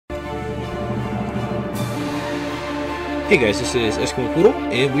Hey guys, this is Eskimo Poodle,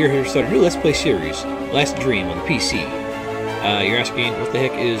 and we are here to start a new Let's Play series, Last Dream on the PC. You're asking, what the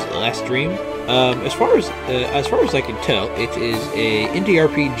heck is Last Dream? As far as I can tell, it is a indie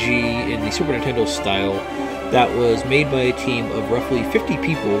RPG in the Super Nintendo style that was made by a team of roughly 50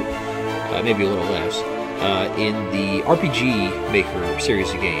 people, maybe a little less, in the RPG Maker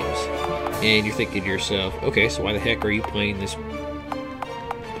series of games. And you're thinking to yourself, okay, so why the heck are you playing this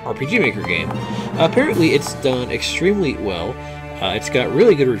RPG Maker game? Apparently it's done extremely well. It's got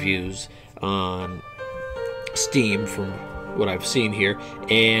really good reviews on Steam from what I've seen here,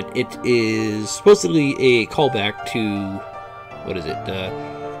 and it is supposedly a callback to, what is it,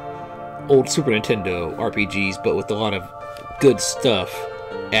 old Super Nintendo RPGs, but with a lot of good stuff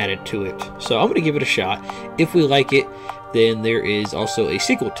added to it. So I'm going to give it a shot. If we like it, then there is also a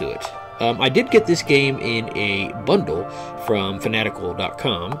sequel to it. I did get this game in a bundle from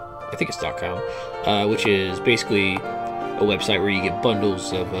Fanatical.com, I think it's .com, which is basically a website where you get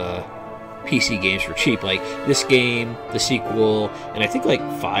bundles of PC games for cheap. Like this game, the sequel, and I think like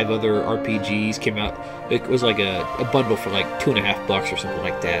 5 other RPGs came out. It was like a bundle for like $2.50 or something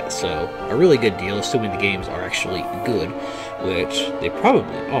like that. So a really good deal, assuming the games are actually good, which they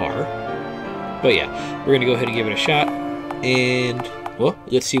probably are. But yeah, we're going to go ahead and give it a shot, and well,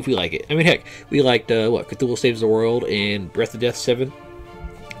 let's see if we like it. I mean, heck, we liked, Cthulhu Saves the World and Breath of Death 7.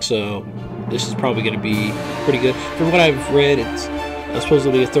 So, this is probably going to be pretty good. From what I've read, it's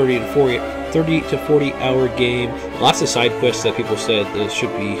supposedly a 30 to 40 hour game. Lots of side quests that people said there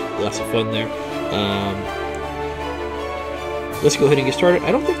should be lots of fun there. Let's go ahead and get started.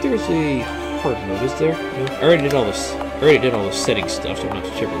 I don't think there's a hard mode, is there? No? I already did all this. I already did all the setting stuff, so I'm not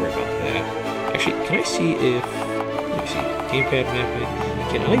too worried about that. Actually, can I see if... Let me see. Gamepad mapping.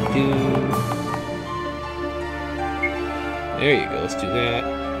 Can I do... There you go. Let's do that.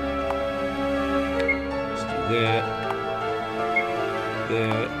 Let's do that.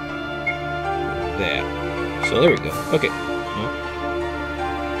 That. So there we go. Okay. No.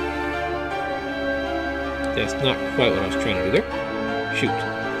 That's not quite what I was trying to do there. Shoot.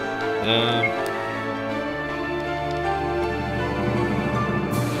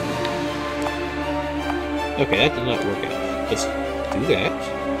 Okay, that did not work out. Let's do that.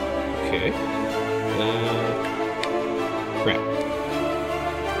 Okay. Crap.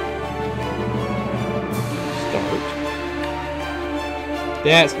 Start.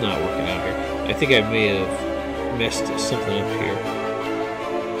 That's not working out here. I think I may have messed something up here.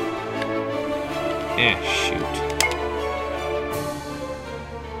 Ah, shoot.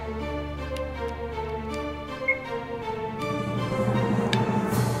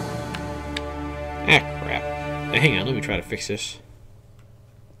 Ah, crap. Now, hang on, let me try to fix this.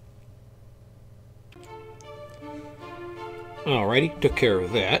 Alrighty, took care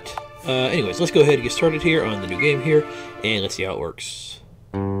of that. Anyways, let's go ahead and get started here on the new game here, and let's see how it works.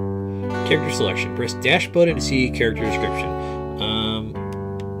 Character selection. Press dash button to see character description.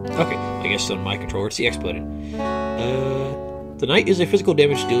 Okay, I guess on my controller it's the X button. The Knight is a physical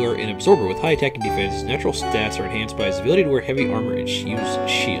damage dealer and absorber with high attack and defense. His natural stats are enhanced by his ability to wear heavy armor and use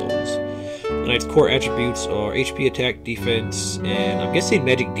shields. The Knight's core attributes are HP, attack, defense, and I'm guessing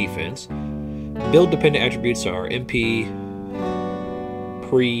magic defense. Build-dependent attributes are MP,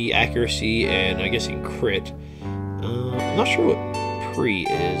 pre, accuracy, and I'm guessing crit. I'm not sure what pre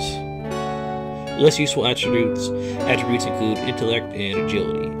is. Less useful attributes include intellect and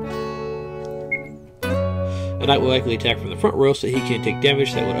agility. A Knight will likely attack from the front row so he can take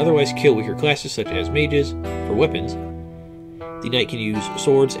damage that would otherwise kill weaker classes such as mages. For weapons, the Knight can use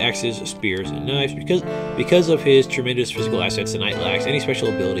swords, axes, spears, and knives. Because of his tremendous physical assets, the Knight lacks any special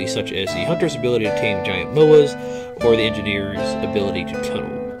abilities such as the Hunter's ability to tame giant moas or the Engineer's ability to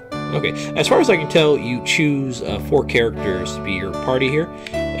tunnel. Okay, as far as I can tell, you choose 4 characters to be your party here.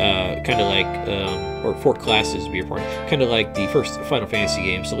 Kind of like, or 4 classes to be your party. Kind of like the first Final Fantasy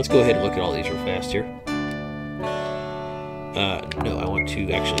game. So let's go ahead and look at all these real fast here. No, I want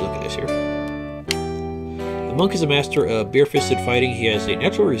to actually look at this here. The Monk is a master of bare-fisted fighting. He has a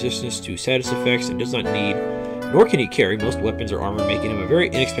natural resistance to status effects and does not need, nor can he carry, most weapons or armor, making him a very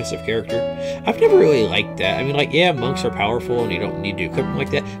inexpensive character. I've never really liked that. I mean, like, yeah, monks are powerful and you don't need to equip them like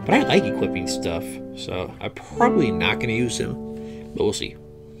that, but I like equipping stuff, so I'm probably not going to use him, but we'll see.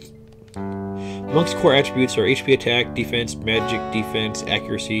 The Monk's core attributes are HP, attack, defense, magic, defense,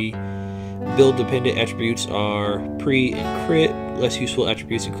 accuracy. Build-dependent attributes are pre and crit. Less useful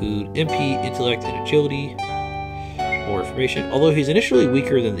attributes include MP, intellect, and agility. More information. Although he's initially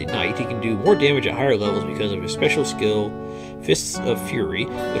weaker than the Knight, he can do more damage at higher levels because of his special skill, Fists of Fury,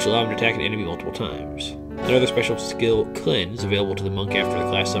 which allow him to attack an enemy multiple times. Another special skill, Cleanse, available to the Monk after the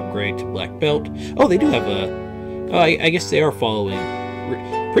class upgrade to Black Belt. Oh, they do have a I guess they are following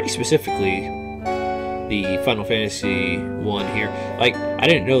pretty specifically the Final Fantasy 1 here. Like, I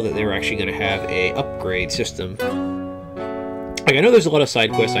didn't know that they were actually going to have a upgrade system. Like, I know there's a lot of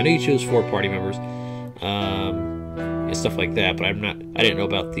side quests. I know you choose 4 party members, and stuff like that, but I didn't know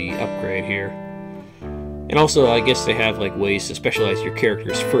about the upgrade here. And also, I guess they have, like, ways to specialize your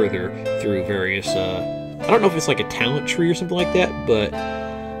characters further through various, I don't know if it's like a talent tree or something like that, but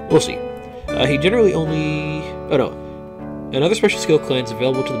we'll see. He generally only... Oh, no. Another special skill cleanse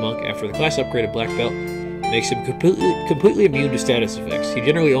available to the monk after the class upgrade of Black Belt makes him completely immune to status effects. He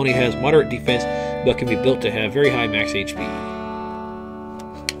generally only has moderate defense, but can be built to have very high max HP.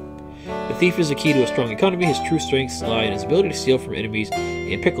 The Thief is the key to a strong economy. His true strengths lie in his ability to steal from enemies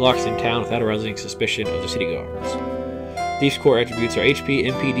and pick locks in town without arousing suspicion of the city guards. Thief's core attributes are HP,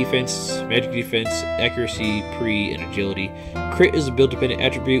 MP, defense, magic defense, accuracy, pre, and agility. Crit is a build-dependent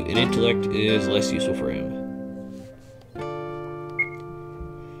attribute, and intellect is less useful for him.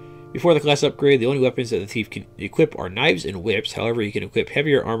 Before the class upgrade, the only weapons that the Thief can equip are knives and whips. However, he can equip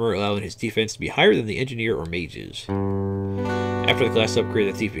heavier armor, allowing his defense to be higher than the engineer or mages. After the class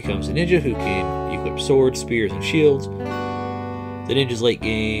upgrade, the Thief becomes a ninja who can equip swords, spears, and shields. The ninja's late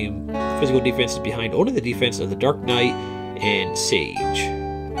game physical defense is behind only the defense of the Dark Knight and Sage.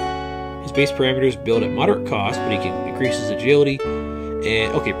 His base parameters build at moderate cost, but he can increase his agility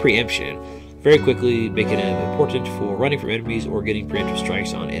and, preemption very quickly, making him important for running from enemies or getting preemptive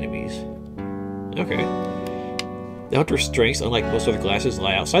strikes on enemies. Okay. The Hunter's strengths, unlike most other classes,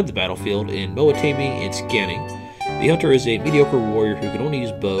 lie outside the battlefield in Moa taming and scanning. The Hunter is a mediocre warrior who can only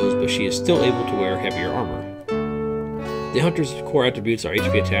use bows, but she is still able to wear heavier armor. The Hunter's core attributes are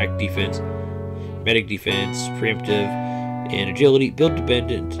HP attack, defense, medic defense, preemptive, and agility.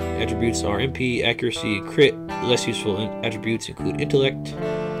 Build-dependent attributes are MP, accuracy, and crit. Less useful attributes include intellect.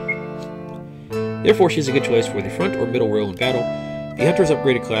 Therefore, she is a good choice for the front or middle row in battle. The Hunter's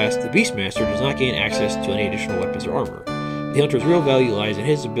upgraded class, the Beastmaster, does not gain access to any additional weapons or armor. The Hunter's real value lies in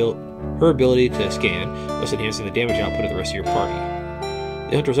her ability to scan, thus enhancing the damage output of the rest of your party.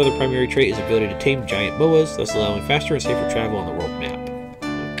 The Hunter's other primary trait is the ability to tame giant boas, thus allowing faster and safer travel on the world map.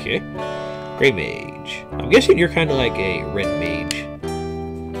 Okay. Grey Mage. I'm guessing you're kind of like a red mage.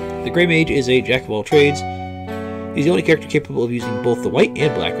 The Grey Mage is a jack of all trades. He's the only character capable of using both the white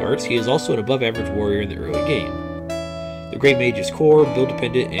and black arts. He is also an above-average warrior in the early game. The Grey Mage's core,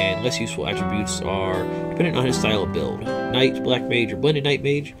 build-dependent, and less useful attributes are dependent on his style of build. Knight, Black Mage, or Blended Knight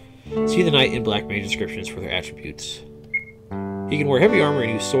Mage. See the Knight and Black Mage descriptions for their attributes. He can wear heavy armor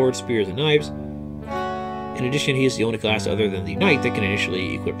and use swords, spears, and knives. In addition, he is the only class other than the Knight that can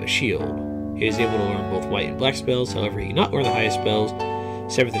initially equip a shield. He is able to learn both white and black spells, however he cannot learn the highest spells,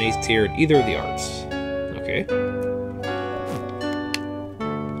 7th and 8th tier, in either of the arts. Okay.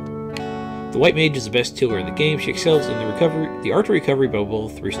 The White Mage is the best healer in the game. She excels in the art of recovery by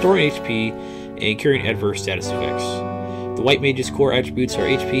both restoring HP and curing adverse status effects. The White Mage's core attributes are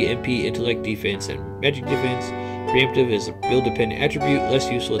HP, MP, intellect, defense, and magic defense. Preemptive is a build-dependent attribute. Less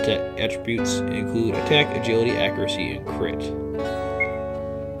useful attributes include attack, agility, accuracy, and crit.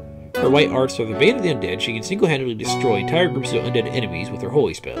 Her white arts are the Bane of the Undead. She can single-handedly destroy entire groups of undead enemies with her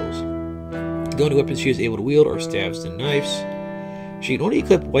holy spells. The only weapons she is able to wield are staves and knives. She can only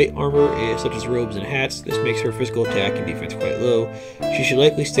equip white armor, such as robes and hats. This makes her physical attack and defense quite low. She should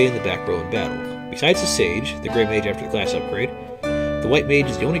likely stay in the back row in battle. Besides the Sage, the Grey Mage after the class upgrade, the White Mage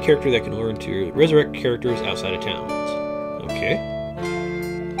is the only character that can learn to resurrect characters outside of towns. Okay.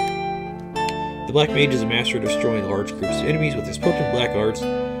 The Black Mage is a master of destroying large groups of enemies with his potent black arts.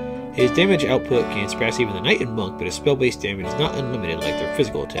 His damage output can surpass even the Knight and Monk, but his spell-based damage is not unlimited like their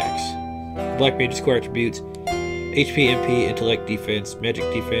physical attacks. The Black Mage's core attributes: HP, MP, intellect, defense, magic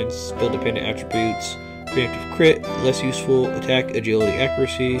defense, spell-dependent attributes, preemptive crit, less useful, attack, agility,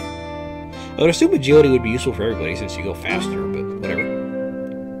 accuracy. I would assume agility would be useful for everybody since you go faster, but whatever.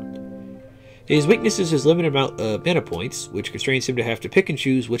 His weakness is his limited amount of mana points, which constrains him to have to pick and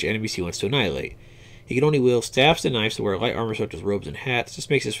choose which enemies he wants to annihilate. He can only wield staffs and knives to wear light armor such as robes and hats. This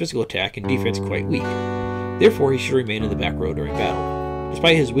makes his physical attack and defense quite weak. Therefore, he should remain in the back row during battle.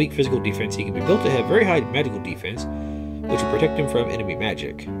 Despite his weak physical defense, he can be built to have very high magical defense, which will protect him from enemy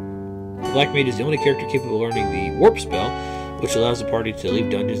magic. The Black Mage is the only character capable of learning the Warp spell, which allows the party to leave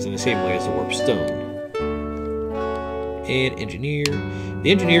dungeons in the same way as the Warp Stone. And Engineer.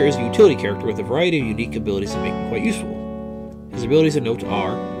 The Engineer is a utility character with a variety of unique abilities that make him quite useful. His abilities of note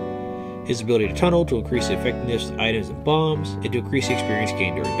are his ability to tunnel to increase the effectiveness of items and bombs, and to increase the experience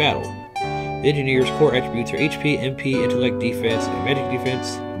gained during battle. The Engineer's core attributes are HP, MP, intellect, defense, and magic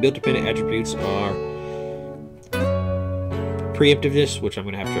defense. Build-dependent attributes are preemptiveness, which I'm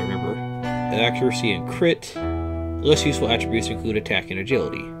going to have to remember, accuracy and crit. Less useful attributes include attack and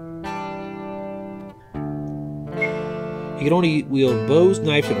agility. He can only wield bows,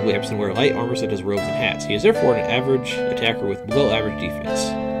 knives, and whips, and wear light armor such as robes and hats. He is therefore an average attacker with below-average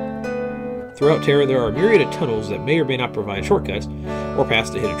defense. Throughout Terra, there are a myriad of tunnels that may or may not provide shortcuts or paths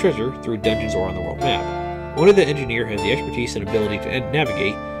to hidden treasure through dungeons or on the world map. Only the engineer has the expertise and ability to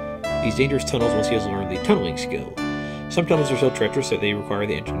navigate these dangerous tunnels once he has learned the tunneling skill. Some tunnels are so treacherous that they require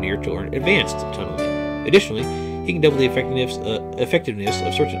the engineer to learn advanced tunneling. Additionally, he can double the effectiveness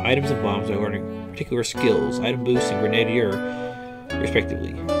of certain items and bombs by learning particular skills, item boost, and grenadier,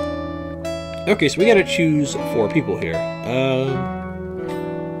 respectively. Okay, so we gotta choose 4 people here.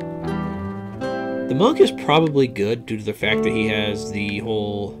 The monk is probably good due to the fact that he has the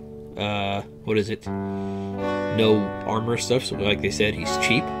whole, what is it? No armor stuff, so like they said, he's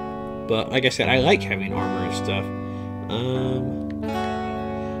cheap. But like I said, I like having armor and stuff.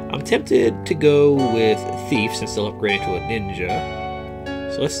 I'm tempted to go with Thief since they'll upgrade it to a ninja.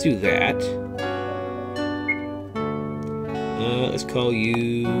 So let's do that. Let's call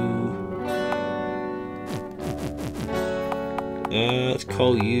you... let's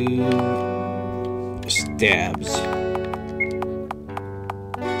call you... Stabs.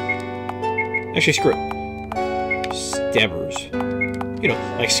 Actually, screw it. Stabbers. You know,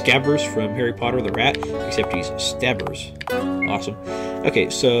 like Scabbers from Harry Potter the Rat, except he's Stabbers. Awesome. Okay,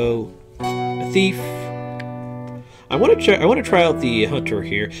 so Thief. I want to try out the Hunter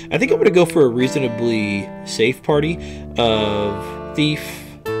here. I think I'm going to go for a reasonably safe party of Thief,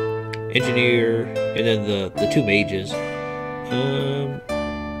 Engineer, and then the 2 mages.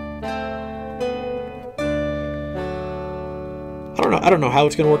 I don't know how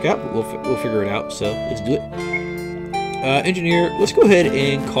it's going to work out, but we'll figure it out. So let's do it. Engineer, let's go ahead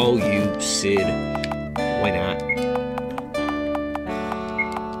and call you Sid. Why not?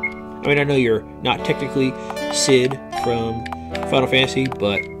 I mean, I know you're not technically Sid from Final Fantasy,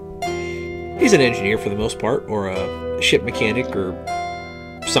 but he's an engineer for the most part, or a ship mechanic, or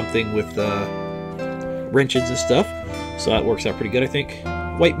something with wrenches and stuff. So that works out pretty good, I think.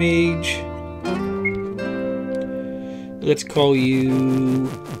 White Mage. Let's call you...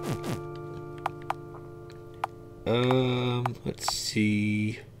 let's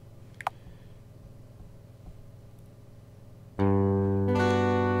see...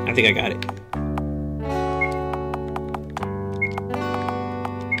 I think I got it.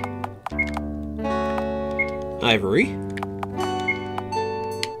 Ivory.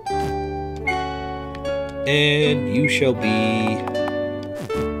 And you shall be...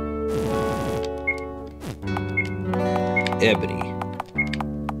 Ebony.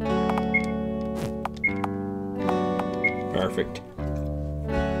 Perfect.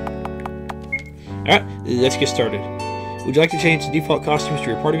 Alright, let's get started. Would you like to change the default costumes to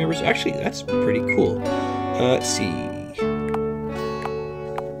your party members? Actually, that's pretty cool. Let's see.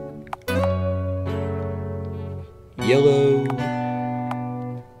 Yellow.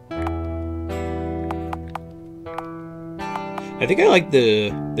 I think I like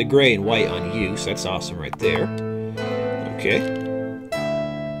the gray and white on you, so that's awesome right there. Okay.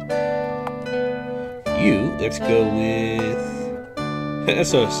 You, let's go with...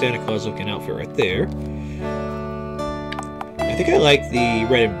 That's a Santa Claus looking outfit right there. I think I like the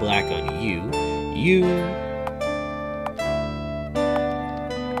red and black on you. You...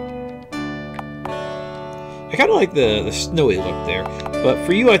 I kind of like the snowy look there. But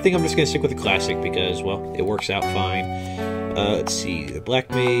for you, I think I'm just going to stick with the classic because, well, it works out fine. Let's see. The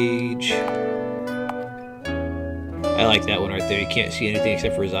Black Mage... I like that one right there. You can't see anything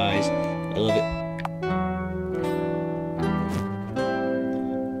except for his eyes. I love it.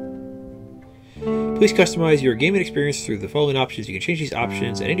 Please customize your gaming experience through the following options. You can change these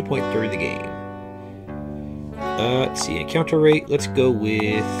options at any point during the game. Let's see. Encounter rate. Let's go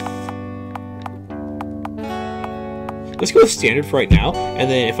with standard for right now. And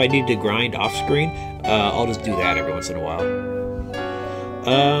then if I need to grind off screen, I'll just do that every once in a while.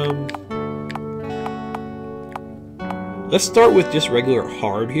 Let's start with just regular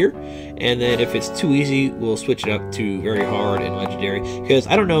hard here, and then if it's too easy, we'll switch it up to very hard and legendary, because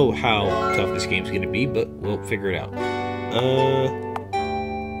I don't know how tough this game's going to be, but we'll figure it out.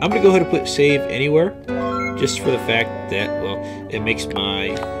 I'm going to go ahead and put save anywhere, just for the fact that, well, it makes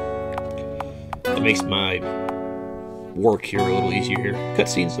my work here a little easier here.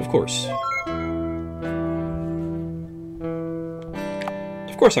 Cutscenes, of course.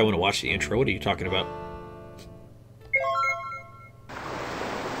 Of course I want to watch the intro. What are you talking about?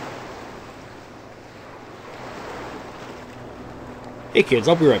 Hey kids,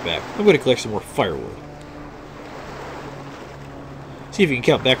 I'll be right back. I'm going to collect some more firewood. See if you can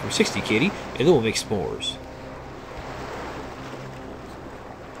count back from 60, Katie, and then we'll make s'mores.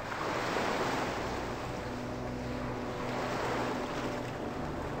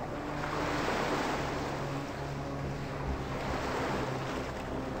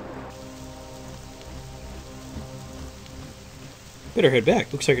 Better head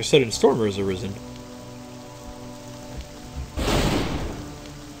back. Looks like a sudden storm has arisen.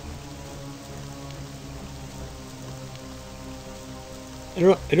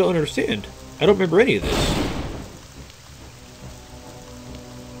 I don't understand. I don't remember any of this.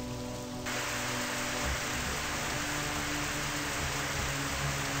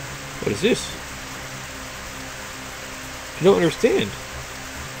 What is this? I don't understand.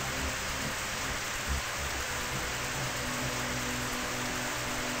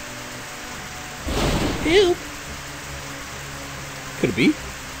 Help! Could it be?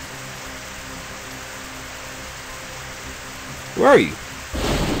 Where are you?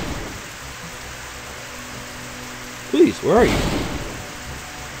 Please, where are you?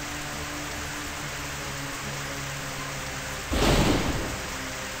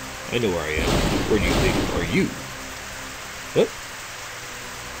 I know where I am. Where do you think are you? What?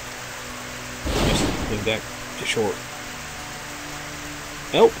 Just went back to shore.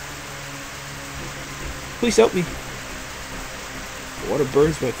 Help! Please help me. The water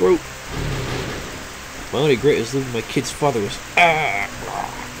burns my throat. My only regret is leaving my kid's father was... Ah!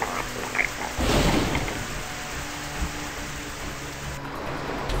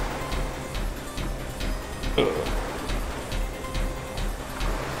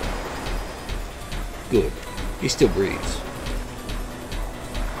 Good. He still breathes.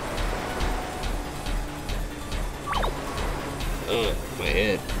 My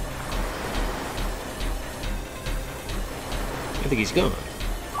head. I think he's gone.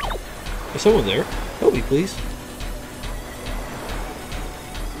 Is someone there? Help me, please.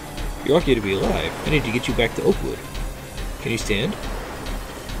 You're lucky to be alive. I need to get you back to Oakwood. Can you stand?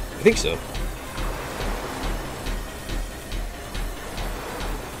 I think so.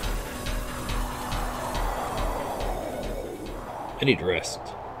 I need to rest.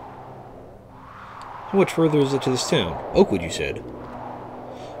 How much further is it to this town? Oakwood, you said.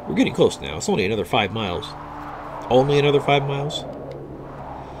 We're getting close now. It's only another 5 miles. Only another 5 miles?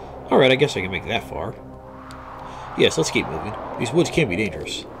 Alright, I guess I can make it that far. Yes, let's keep moving. These woods can be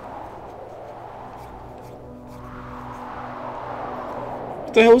dangerous.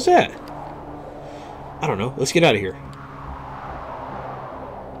 What the hell was that? I don't know. Let's get out of here.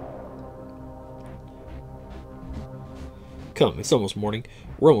 Come, it's almost morning.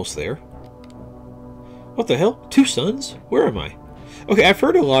 We're almost there. What the hell? 2 suns? Where am I? Okay, I've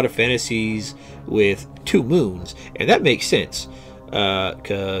heard a lot of fantasies with 2 moons, and that makes sense.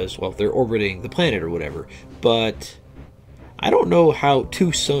 Because, well, they're orbiting the planet or whatever. But I don't know how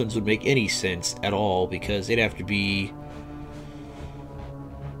 2 suns would make any sense at all, because they'd have to be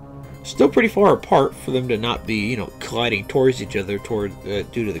still pretty far apart for them to not be, you know, colliding towards each other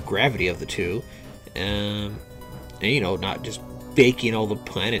due to the gravity of the 2. And, you know, not just baking all the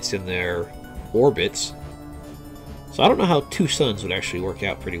planets in their orbits. So I don't know how 2 suns would actually work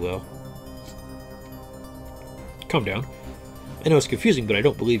out pretty well. Calm down. I know it's confusing, but I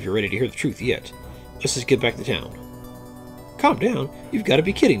don't believe you're ready to hear the truth yet. Let's just get back to town. Calm down? You've got to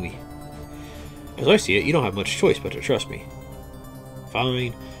be kidding me. As I see it, you don't have much choice but to trust me.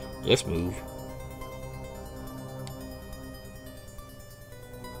 Fine. Let's move.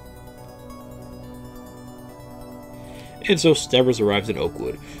 And so Stavros arrives in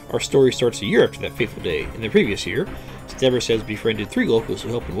Oakwood. Our story starts a year after that fateful day. In the previous year, Stavros has befriended 3 locals who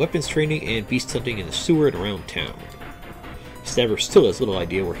help in weapons training and beast hunting in the sewer and around town. Stavros still has little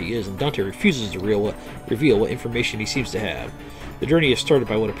idea where he is, and Dante refuses to reveal what information he seems to have. The journey is started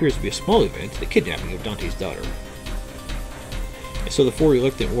by what appears to be a small event, the kidnapping of Dante's daughter. And so the 4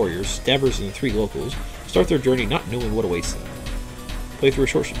 reluctant warriors, Stavros and the 3 locals, start their journey not knowing what awaits them. Play through a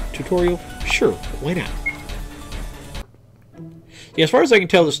short tutorial? Sure, why not? Yeah, as far as I can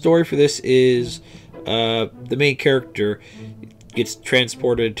tell, the story for this is the main character gets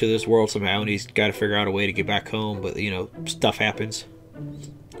transported to this world somehow, and he's got to figure out a way to get back home, but, you know, stuff happens.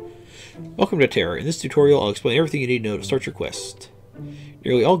 Welcome to Terra. In this tutorial, I'll explain everything you need to know to start your quest.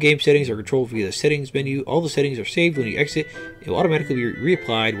 Nearly all game settings are controlled via the settings menu. All the settings are saved when you exit. It will automatically be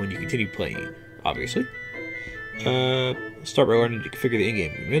reapplied when you continue playing, obviously. Start by learning to configure the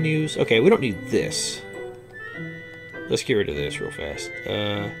in-game menus. Okay, we don't need this. Let's get rid of this real fast.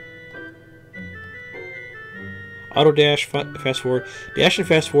 Auto dash, fast forward. Dash and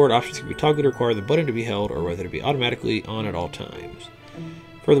fast forward options can be toggled to require the button to be held or whether to be automatically on at all times.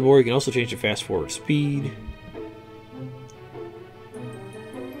 Furthermore, you can also change the fast forward speed.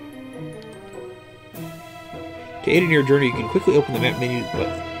 To aid in your journey, you can quickly open the map menu,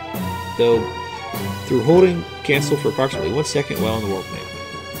 though through holding cancel for approximately 1 second while on the world map.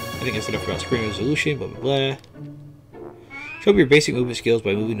 I think that's enough about screen resolution, blah blah blah. Show me your basic movement skills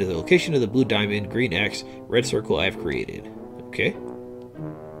by moving to the location of the blue diamond, green X, red circle I have created. Okay.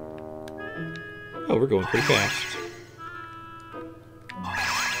 Oh, we're going pretty fast.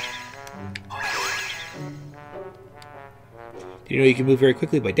 Do you know you can move very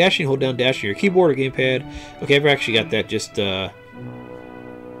quickly by dashing? Hold down dash on your keyboard or gamepad. Okay, I've actually got that just,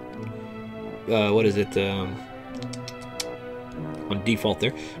 what is it, on default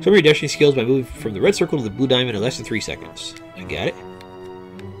there. Some of your dashing skills by moving from the red circle to the blue diamond in less than 3 seconds. I got it.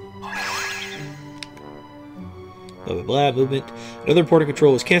 Blah, blah, blah, movement. Another important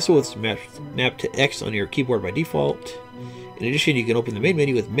control is cancel, with mapped to X on your keyboard by default. In addition, you can open the main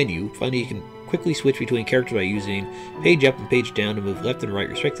menu with menu. Finally, you can quickly switch between characters by using page up and page down to move left and right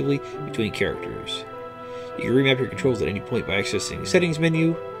respectively between characters. You can remap your controls at any point by accessing the settings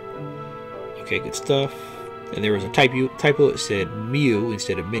menu. Okay, good stuff. And there was a typo, it said Mew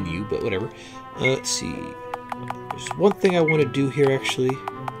instead of menu, but whatever. Let's see. There's one thing I want to do here, actually.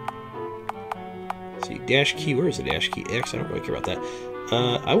 Let's see, dash key, where is the dash key? X, I don't really care about that.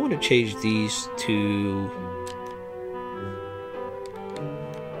 I want to change these to...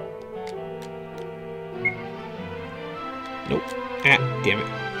 Nope. Ah, damn it.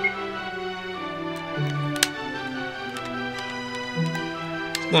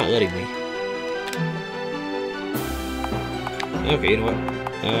 It's not letting me. Okay, you know what?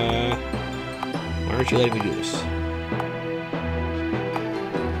 Why aren't you letting me do this?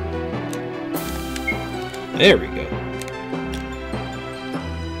 There we go.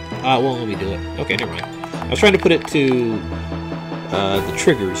 Ah, it won't let me do it. Okay, never mind. I was trying to put it to the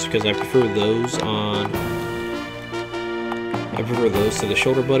triggers because I prefer those on. I prefer those to the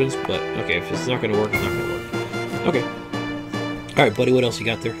shoulder buttons, but okay, if it's not going to work, it's not going to work. Okay. Alright, buddy, what else you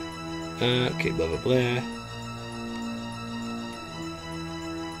got there? Okay, blah, blah, blah.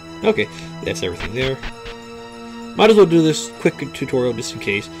 Okay, that's everything there. Might as well do this quick tutorial just in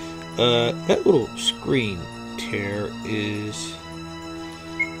case. That little screen tear is...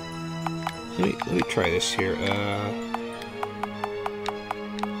 Let me try this here.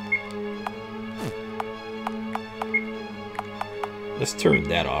 Let's turn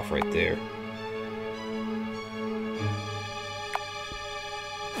that off right there.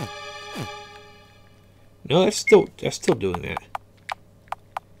 No, that's still doing that.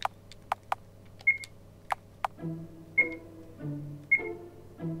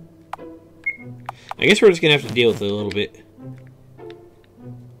 I guess we're just gonna have to deal with it a little bit.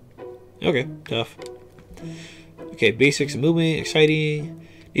 Okay, tough. Okay, basics of movement, exciting.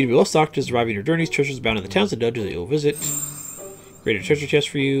 Need to be well stocked to survive your journeys. Treasures bound in the towns and dungeons that you'll visit. Create a treasure chest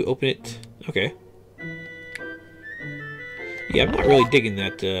for you. Open it. Okay. Yeah, I'm not really digging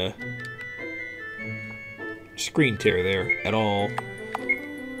that screen tear there at all.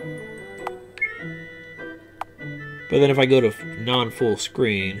 But then if I go to non-full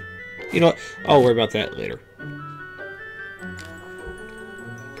screen, you know what? I'll worry about that later.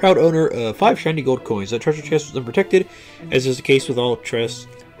 Proud owner of 5 shiny gold coins. The treasure chest was unprotected, as is the case with all chests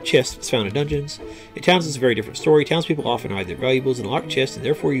found in dungeons. In towns, it's a very different story. Townspeople often hide their valuables in a locked chest, and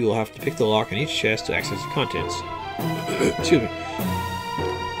therefore you will have to pick the lock on each chest to access the contents. Excuse me.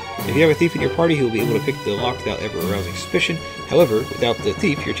 If you have a thief in your party, he will be able to pick the lock without ever arousing suspicion. However, without the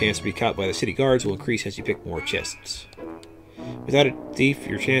thief, your chance to be caught by the city guards will increase as you pick more chests. Without a thief,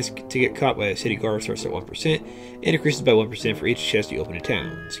 your chance to get caught by a city guard starts at 1% and increases by 1% for each chest you open in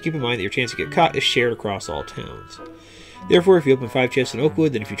town. So keep in mind that your chance to get caught is shared across all towns. Therefore, if you open 5 chests in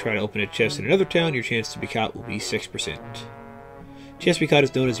Oakwood, then if you try to open a chest in another town, your chance to be caught will be 6%. Chance to be caught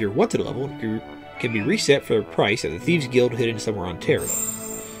is known as your wanted level and can be reset for a price at the Thieves Guild hidden somewhere on Terra.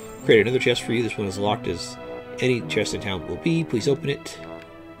 Create another chest for you. This one is locked as any chest in town will be. Please open it.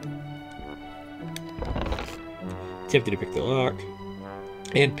 Attempted to pick the lock.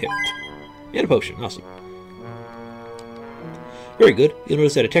 And picked. And a potion. Awesome. Very good. You'll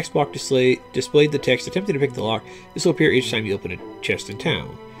notice that a text box displayed the text attempting to pick the lock. This will appear each time you open a chest in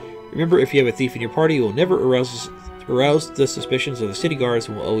town. Remember, if you have a thief in your party, you will never arouse the suspicions of the city guards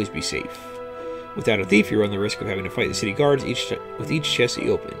and will always be safe. Without a thief, you run the risk of having to fight the city guards with each chest that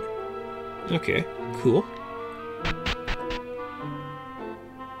you open. Okay, cool.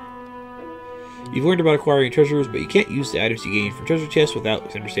 You've learned about acquiring treasures, but you can't use the items you gain from treasure chests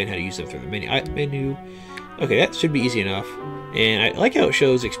without understanding how to use them through the menu. Okay, that should be easy enough. And I like how it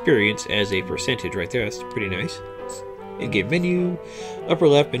shows experience as a percentage right there. That's pretty nice. In-game menu, upper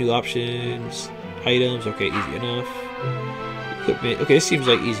left, menu options, items. Okay, easy enough. Equipment. Okay, this seems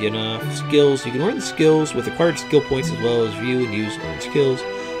like easy enough. Skills. You can learn the skills with acquired skill points as well as view and use earned skills.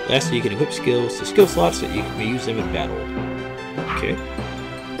 Lastly, you can equip skills to skill slots so you can use them in battle. Okay.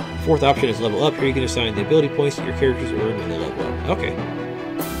 Fourth option is level up. Here you can assign the ability points that your characters earn when they level up. Okay.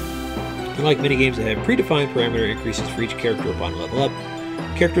 Unlike many games that have predefined parameter increases for each character upon level up,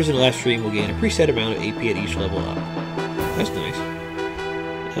 Characters in the last stream will gain a preset amount of AP at each level up. That's nice.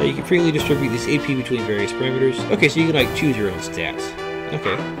 You can freely distribute this AP between various parameters. Okay, so you can like choose your own stats.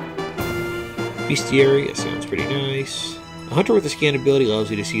 Okay. Bestiary, that sounds pretty nice. A hunter with a scan ability allows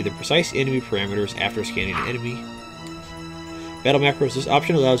you to see the precise enemy parameters after scanning an enemy. Battle macros. This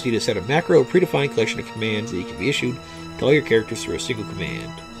option allows you to set a macro or predefined collection of commands that can be issued to all your characters through a single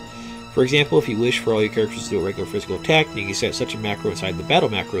command. For example, if you wish for all your characters to do a regular physical attack, you can set such a macro inside the Battle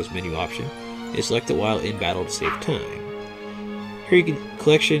Macros menu option and select it while in battle to save time. Here you can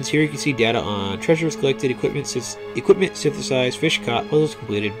collections. Here you can see data on treasures collected, equipment synthesized, fish caught, puzzles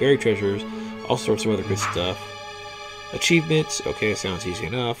completed, buried treasures, all sorts of other good stuff. Achievements. Okay, that sounds easy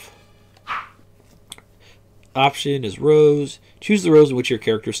enough. Option is rows. Choose the rows in which your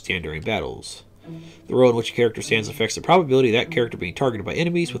characters stand during battles. The row in which your character stands affects the probability of that character being targeted by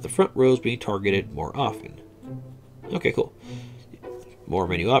enemies, with the front rows being targeted more often. Okay, cool. More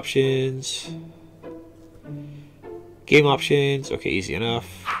menu options. Game options. Okay, easy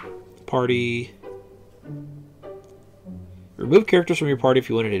enough. Party. Remove characters from your party if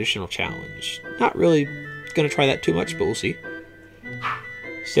you want an additional challenge. Not really going to try that too much, but we'll see.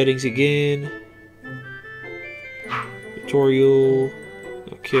 Settings again. Tutorial.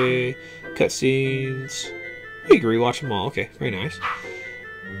 Okay. Cutscenes. You can rewatch them all. Okay, very nice.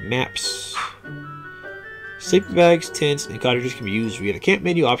 Maps. Sleeping bags, tents, and cottages can be used via the camp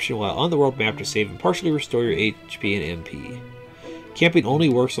menu option while on the world map to save and partially restore your HP and MP. Camping only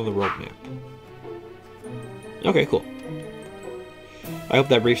works on the world map. Okay, cool. I hope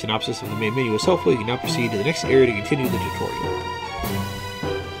that brief synopsis of the main menu was helpful. You can now proceed to the next area to continue the tutorial.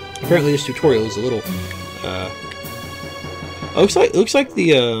 Apparently this tutorial is a little... it looks like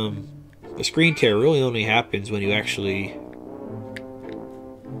the screen tear really only happens when you actually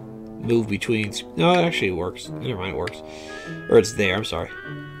move between... No, it actually works. Never mind, it works. Or it's there, I'm sorry.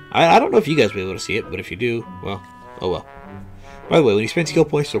 I don't know if you guys will be able to see it, but if you do, well, oh well. By the way, when you spend skill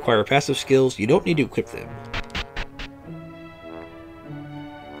points to acquire passive skills, you don't need to equip them.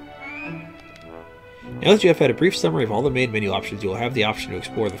 Now that you have had a brief summary of all the main menu options, you will have the option to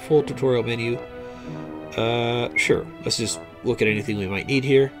explore the full tutorial menu. Sure. Let's just look at anything we might need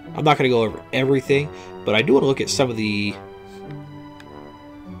here. I'm not going to go over everything, but I do want to look at some of the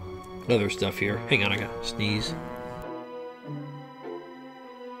other stuff here. Hang on, I gotta sneeze.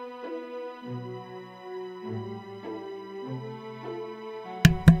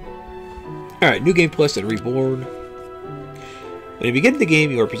 Alright, New Game Plus and Reborn. When you begin the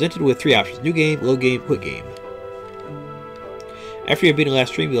game, you are presented with three options: New Game, Low Game, Quick Game. After you have beaten the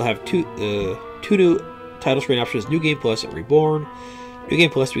last stream, you'll have two new title screen options: New Game Plus and Reborn. New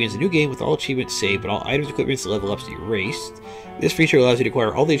Game Plus begins a new game with all achievements saved, but all items, equipment, and level ups erased. This feature allows you to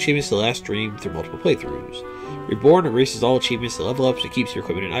acquire all the achievements to the last stream through multiple playthroughs. Reborn erases all achievements and level ups and keeps your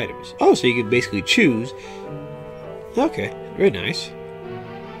equipment and items. Oh, so you can basically choose. Okay, very nice.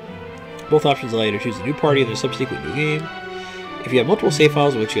 Both options allow you to choose a new party in the subsequent new game. If you have multiple save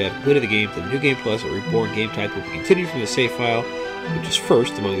files in which you have completed the game, then the New Game Plus or Reborn game type will be continued from the save file, which is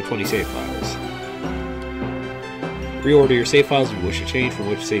first among the 20 save files. Reorder your save files if you wish to change from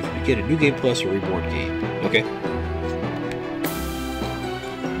which save to begin a New Game Plus or Reborn game. Okay.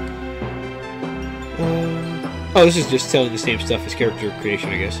 Oh, this is just telling the same stuff as character creation,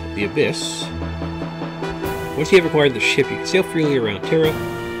 I guess. The Abyss. Once you have acquired the ship, you can sail freely around Terra.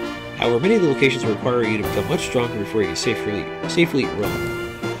 However, many of the locations require you to become much stronger before you can safely run.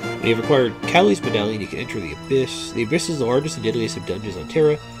 When you have acquired Kali's Medallion, you can enter the Abyss. The Abyss is the largest and deadliest of dungeons on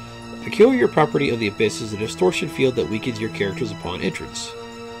Terra. A peculiar property of the Abyss is a distortion field that weakens your characters upon entrance.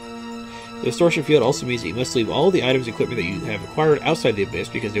 The distortion field also means that you must leave all the items and equipment that you have acquired outside the Abyss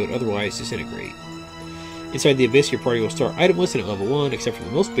because they would otherwise disintegrate. Inside the Abyss, your party will start itemless and at level 1, except for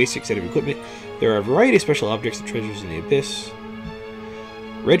the most basic set of equipment. There are a variety of special objects and treasures in the Abyss.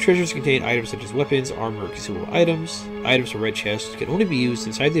 Red treasures contain items such as weapons, armor, and consumable items. Items from red chests can only be used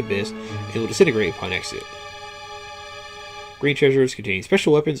inside the Abyss and will disintegrate upon exit. Green treasures contain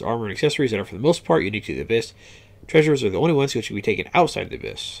special weapons, armor, and accessories that are for the most part unique to the Abyss. Treasures are the only ones which can be taken outside the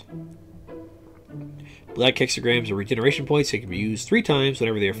Abyss. Black hexagrams are regeneration points that can be used 3 times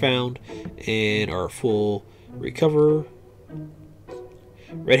whenever they are found and are full recover.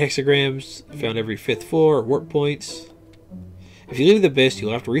 Red hexagrams found every 5th floor are warp points. If you leave the Abyss,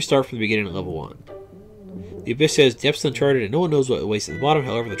 you'll have to restart from the beginning at level 1. The Abyss has depths uncharted and no one knows what awaits at the bottom,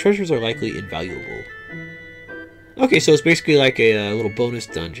 however the treasures are likely invaluable. Okay, so it's basically like a little bonus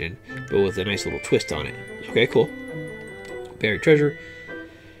dungeon, but with a nice little twist on it. Okay, cool. Buried treasure.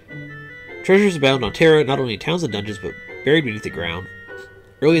 Treasures abound on Terra, not only in towns and dungeons, but buried beneath the ground.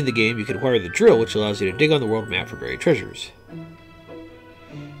 Early in the game, you can acquire the drill, which allows you to dig on the world map for buried treasures.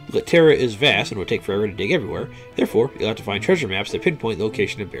 But Terra is vast and would take forever to dig everywhere. Therefore, you'll have to find treasure maps that pinpoint the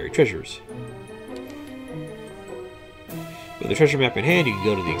location of buried treasures. With the treasure map in hand, you can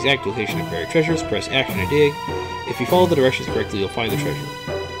go to the exact location of buried treasures, press action to dig. If you follow the directions correctly, you'll find the treasure.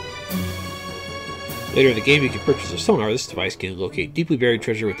 Later in the game, you can purchase a sonar. This device can locate deeply buried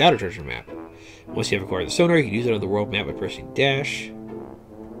treasure without a treasure map. Once you have acquired the sonar, you can use it on the world map by pressing dash.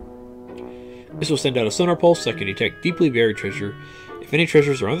 This will send out a sonar pulse that can detect deeply buried treasure. If any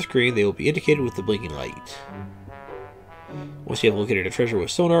treasures are on the screen, they will be indicated with the blinking light. Once you have located a treasure with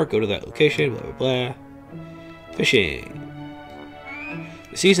sonar, go to that location, blah blah blah. Fishing.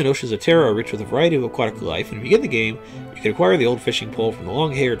 The seas and oceans of Terra are rich with a variety of aquatic life. When you begin the game, you can acquire the old fishing pole from the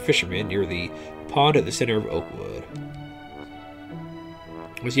long-haired fisherman near the pond at the center of Oakwood.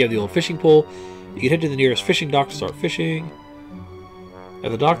 Once you have the old fishing pole, you can head to the nearest fishing dock to start fishing.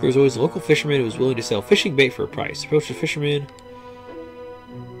 At the dock, there is always a local fisherman who is willing to sell fishing bait for a price. Approach the fisherman.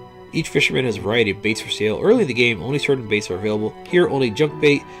 Each fisherman has a variety of baits for sale. Early in the game, only certain baits are available. Here, only junk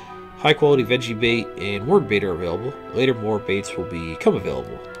bait, high-quality veggie bait, and worm bait are available. Later, more baits will become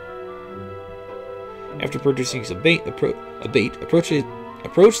available. After purchasing some bait, approach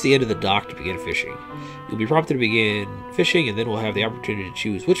the end of the dock to begin fishing. You'll be prompted to begin fishing, and then we'll have the opportunity to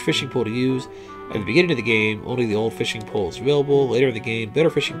choose which fishing pole to use. At the beginning of the game, only the old fishing pole is available. Later in the game, better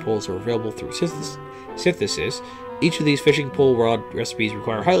fishing poles are available through synthesis. Each of these fishing pole rod recipes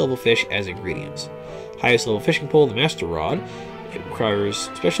require high-level fish as ingredients. Highest level fishing pole, the Master Rod. It requires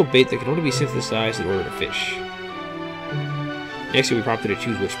special bait that can only be synthesized in order to fish. Next, you'll be prompted to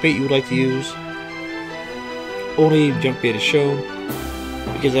choose which bait you would like to use. Only junk bait is shown,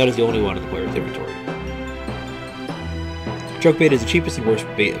 because that is the only one in the player's inventory. Junk bait is the cheapest and worst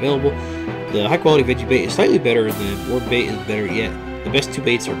bait available. The high-quality veggie bait is slightly better, and the worm bait is better yet. The best two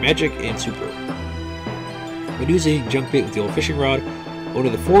baits are Magic and Super. When using junk bait with the old fishing rod, only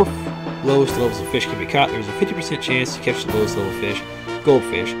the 4 lowest levels of fish can be caught. There's a 50% chance to catch the lowest level fish,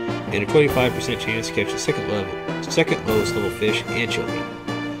 goldfish, and a 25% chance to catch the second lowest level fish, anchovy.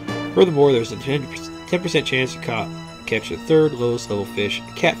 Furthermore, there's a 10% chance to catch the third lowest level fish,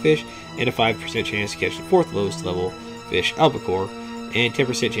 catfish, and a 5% chance to catch the fourth lowest level fish, albacore, and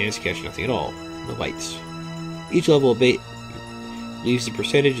 10% chance to catch nothing at all, no bites. Each level of bait leaves the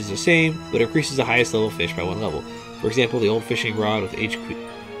percentages the same, but increases the highest level fish by 1 level. For example, the old fishing rod with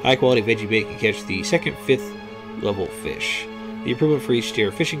high quality veggie bait can catch the second, 5th level fish. The improvement for each tier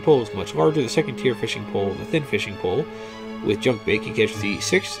of fishing pole is much larger. The second tier fishing pole, the thin fishing pole, with junk bait can catch the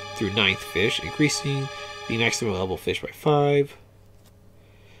 6th through 9th fish, increasing the maximum level fish by 5.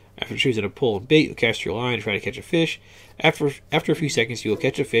 After choosing a pole and bait, you'll cast your line and try to catch a fish. After a few seconds, you will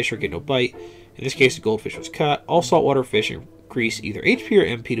catch a fish or get no bite. In this case, the goldfish was caught. All saltwater fish increase either HP or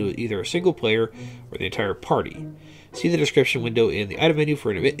MP to either a single player or the entire party. See the description window in the item menu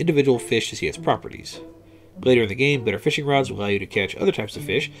for an individual fish to see its properties. Later in the game, better fishing rods will allow you to catch other types of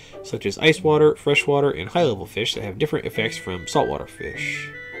fish, such as ice water, freshwater, and high-level fish that have different effects from saltwater fish.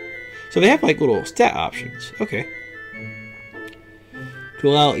 So they have like little stat options. Okay. To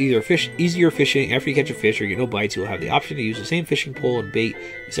allow easier fishing after you catch a fish or get no bites, you'll have the option to use the same fishing pole and bait.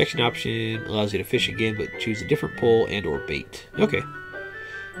 The section option allows you to fish again, but choose a different pole and or bait. Okay.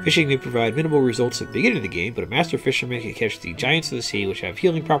 Fishing may provide minimal results at the beginning of the game, but a master fisherman can catch the giants of the sea, which have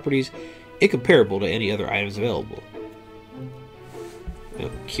healing properties incomparable to any other items available.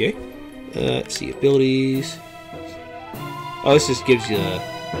 Okay. Let's see, abilities. Oh, this just gives you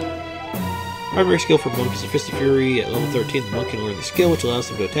primary skill for monk is a Fist of Fury. At level 13, the monk can learn the skill, which allows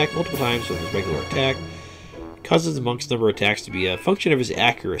him to attack multiple times with his regular attack. Causes the monk's number of attacks to be a function of his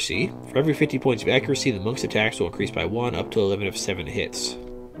accuracy. For every 50 points of accuracy, the monk's attacks will increase by 1 up to a limit of 7 hits.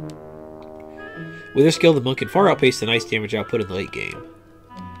 With this skill, the monk can far outpace the nice damage output in the late game.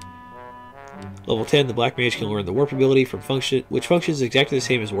 Level 10, the Black Mage can learn the Warp ability, which functions exactly the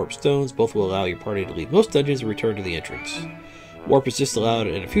same as Warp Stones. Both will allow your party to leave most dungeons and return to the entrance. Warp is just allowed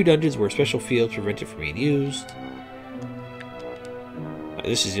in a few dungeons where special fields prevent it from being used.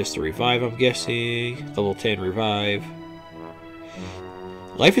 This is just a revive, I'm guessing. Level 10 revive.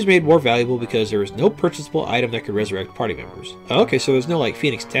 Life is made more valuable because there is no purchasable item that could resurrect party members. Oh, okay, so there's no like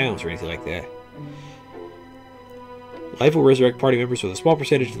Phoenix Towns or anything like that. Life will resurrect party members with a small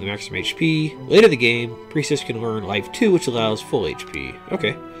percentage of the maximum HP. Later in the game, Priestess can learn Life 2, which allows full HP.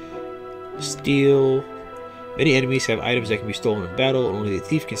 Okay. Steal. Many enemies have items that can be stolen in battle, and only the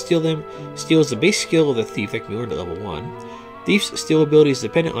thief can steal them. Steal is the base skill of the thief that can be learned at level 1. Thief's steal ability is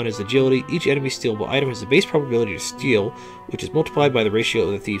dependent on his agility. Each enemy stealable item has the base probability to steal, which is multiplied by the ratio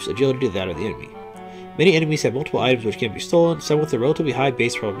of the thief's agility to that of the enemy. Many enemies have multiple items which can be stolen, some with a relatively high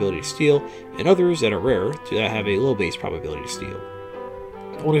base probability to steal, and others that are rare that have a low base probability to steal.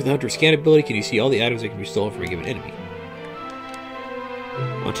 Only with the Hunter's scan ability can you see all the items that can be stolen from a given enemy.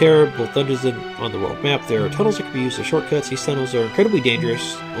 On Terra, both dungeons and on the world map, there are tunnels that can be used as shortcuts. These tunnels are incredibly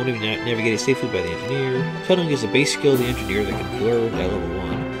dangerous, only navigated safely by the engineer. Tunneling is a base skill of the engineer that can be learned at level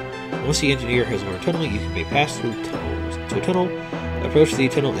 1. Once the engineer has learned tunneling, you can make pass through tunnels. To a tunnel, approach the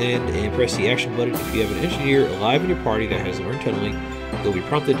tunnel end and press the action button. If you have an engineer alive in your party that has learned tunneling, you'll be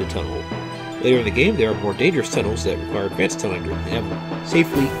prompted to tunnel. Later in the game, there are more dangerous tunnels that require advanced tunneling to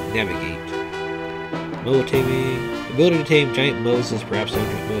safely navigate. Moa taming. The ability to tame giant moas is perhaps the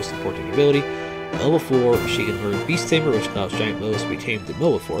Hunter's most important ability. At level 4, she can learn Beast Tamer, which allows giant moas to be tamed in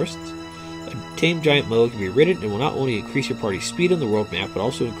Moa forests. A tamed giant moa can be ridden and will not only increase your party's speed on the world map, but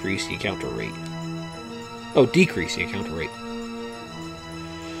also increase the encounter rate. Oh, decrease the encounter rate.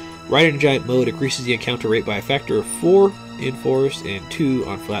 Riding a giant moa decreases the encounter rate by a factor of 4 in forest and 2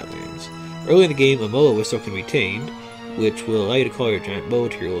 on flatlands. Early in the game, a moa whistle can be tamed, which will allow you to call your giant moa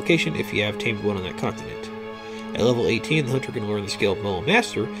to your location if you have tamed one on that continent. At level 18, the Hunter can learn the skill of Moa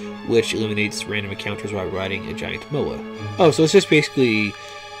Master, which eliminates random encounters while riding a giant moa. Oh, so it's just basically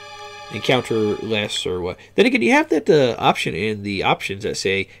encounter less or what. Then again, you have that option in the options that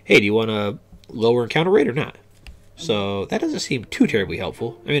say, hey, do you want a lower encounter rate or not? So that doesn't seem too terribly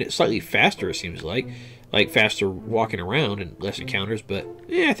helpful. I mean, it's slightly faster, it seems like faster walking around and less encounters, but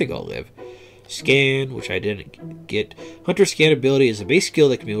I think I'll live. Scan, which I didn't get. Hunter's scan ability is a base skill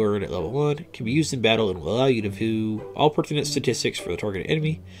that can be learned at level 1. It can be used in battle and will allow you to view all pertinent statistics for the targeted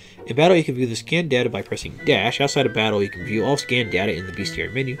enemy. In battle, you can view the scan data by pressing dash. Outside of battle, you can view all scan data in the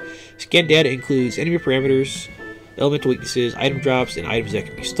bestiary menu. Scan data includes enemy parameters, elemental weaknesses, item drops, and items that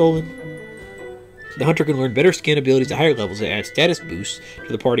can be stolen. The Hunter can learn better scan abilities at higher levels that add status boosts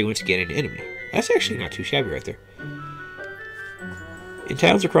to the party when scanning an enemy. That's actually not too shabby right there. In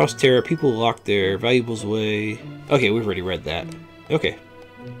towns across Terra, people lock their valuables away. Okay, we've already read that. Okay.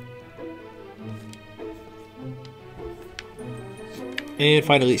 And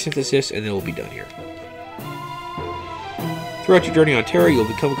finally, synthesis, and then we'll be done here. Throughout your journey on Terra, you'll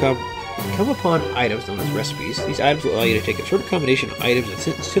come upon items known as recipes. These items will allow you to take a certain combination of items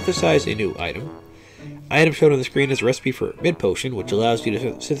and synthesize a new item. Item shown on the screen is a recipe for mid potion, which allows you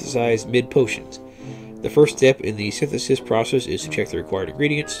to synthesize mid potions. The first step in the synthesis process is to check the required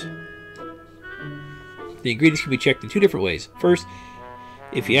ingredients. The ingredients can be checked in 2 different ways. First,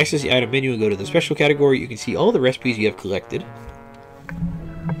 if you access the item menu and go to the special category, you can see all the recipes you have collected.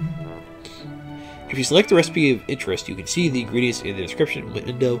 If you select the recipe of interest, you can see the ingredients in the description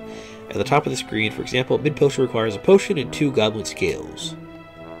window at the top of the screen. For example, mid potion requires a potion and 2 goblin scales.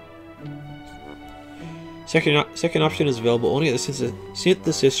 Second option is available only at the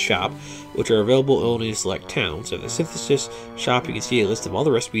synthesis shop, which are available only in select towns. At the synthesis shop, you can see a list of all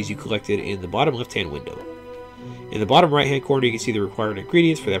the recipes you collected in the bottom left-hand window. In the bottom right-hand corner, you can see the required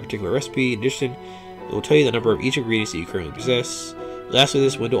ingredients for that particular recipe. In addition, it will tell you the number of each ingredient that you currently possess. Lastly,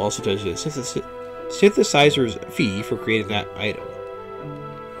 this window also tells you the synthesizer's fee for creating that item.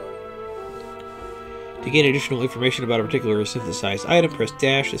 To gain additional information about a particular synthesized item, press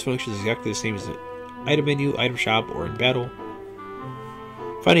dash. This function is exactly the same as the item menu, item shop, or in battle.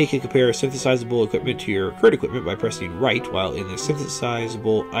 Finally, you can compare synthesizable equipment to your current equipment by pressing right, while in the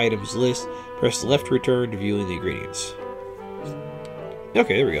synthesizable items list, press left to return to viewing the ingredients.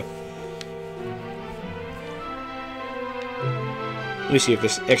 Okay, there we go. Let me see if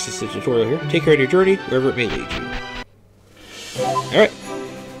this exits the tutorial here. Take care on your journey, wherever it may lead you. Alright.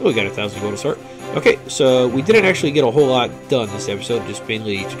 Oh, we got 1,000 gold to start. Okay, so we didn't actually get a whole lot done this episode, just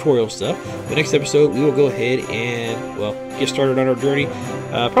mainly tutorial stuff. The next episode, we will go ahead and, well, get started on our journey.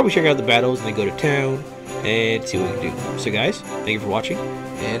 Probably check out the battles and then go to town and see what we can do. So guys, thank you for watching,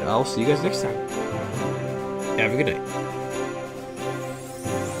 and I'll see you guys next time. Have a good night.